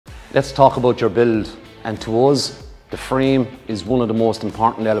Let's talk about your build. And to us, the frame is one of the most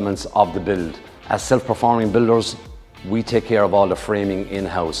important elements of the build. As self-performing builders, we take care of all the framing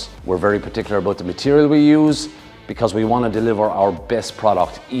in-house. We're very particular about the material we use because we want to deliver our best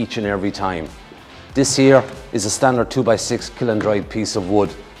product each and every time. This here is a standard 2x6 kiln-dried piece of wood.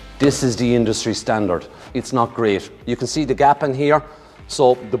 This is the industry standard. It's not great. You can see the gap in here,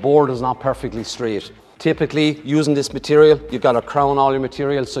 so the board is not perfectly straight. Typically, using this material, you've got to crown all your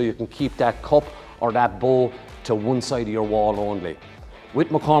material so you can keep that cup or that bowl to one side of your wall only. With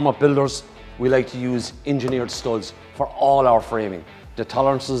McCormack Builders, we like to use engineered studs for all our framing. The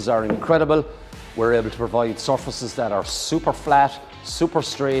tolerances are incredible. We're able to provide surfaces that are super flat, super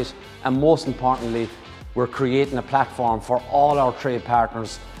straight, and most importantly, we're creating a platform for all our trade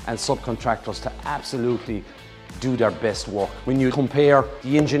partners and subcontractors to absolutely do their best work. When you compare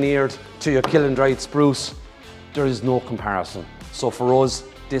the engineered to your kiln-dried spruce, there is no comparison. So for us,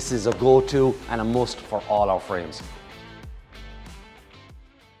 this is a go-to and a must for all our frames.